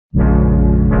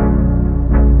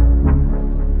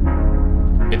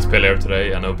it's Pelle here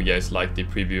today, and I hope you guys liked the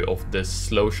preview of this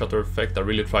slow shutter effect. I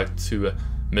really tried to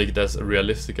make it as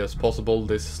realistic as possible,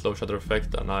 this slow shutter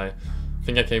effect, and I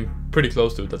think I came pretty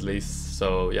close to it at least.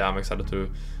 So yeah, I'm excited to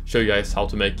show you guys how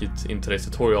to make it in today's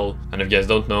tutorial. And if you guys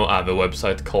don't know, I have a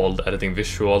website called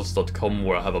editingvisuals.com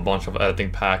where I have a bunch of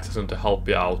editing packs that's going to help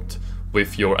you out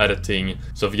with your editing.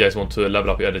 So if you guys want to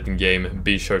level up your editing game,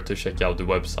 be sure to check out the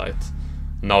website.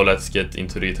 Now let's get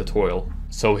into the tutorial.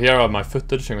 So here are my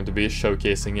footage I'm going to be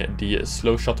showcasing the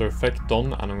slow shutter effect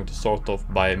on, and I'm going to start off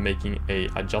by making a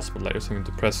adjustment layer. So I'm going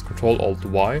to press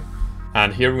Ctrl-Alt-Y,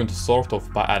 and here we're going to start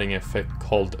off by adding an effect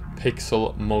called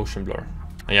Pixel Motion Blur.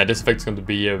 And yeah, this effect is going to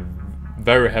be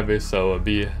very heavy, so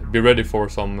be ready for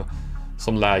some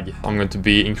lag. I'm going to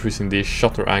be increasing the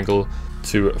shutter angle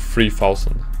to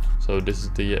 3000. So this is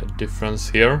the difference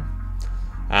here.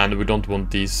 And we don't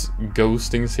want these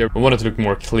ghostings here. We want it to look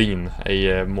more clean,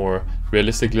 a more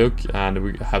realistic look, and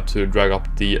we have to drag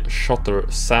up the shutter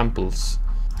samples.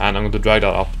 And I'm going to drag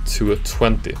that up to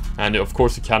 20. And of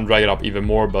course you can drag it up even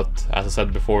more, but as I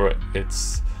said before,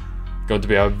 it's going to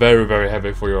be very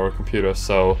heavy for your computer.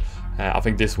 So I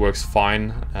think this works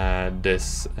fine. 20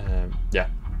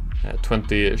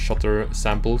 shutter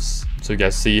samples. So you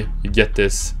guys see, you get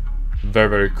this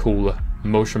very cool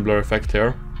motion blur effect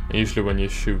here. And usually when you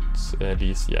shoot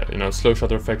these, slow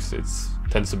shutter effects, it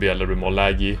tends to be a little bit more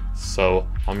laggy. So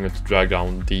I'm going to drag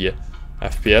down the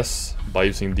FPS by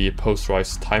using the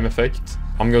posterized time effect.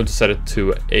 I'm going to set it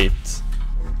to 8.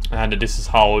 And this is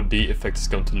how the effect is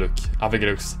going to look. I think it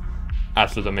looks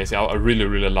absolutely amazing. I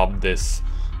really love this,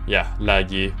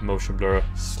 laggy motion blur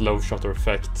slow shutter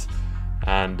effect.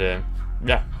 And I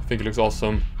think it looks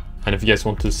awesome. And if you guys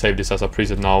want to save this as a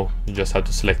preset now, you just have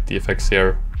to select the effects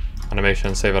here.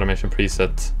 Animation, save animation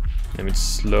preset, name it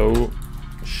slow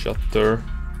shutter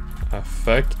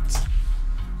effect,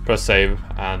 press save,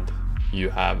 and you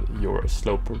have your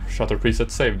slow shutter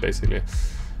preset saved basically.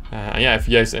 And yeah, if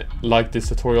you guys like this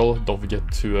tutorial, don't forget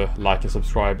to like and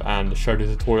subscribe and share the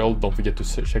tutorial. Don't forget to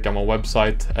check out my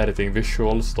website,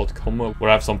 editingvisuals.com, where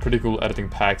I have some pretty cool editing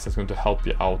packs that's going to help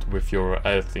you out with your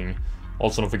editing.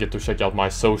 Also, don't forget to check out my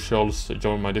socials,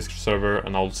 join my Discord server,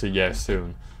 and I'll see you guys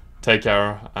soon. Take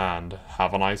care and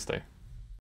have a nice day.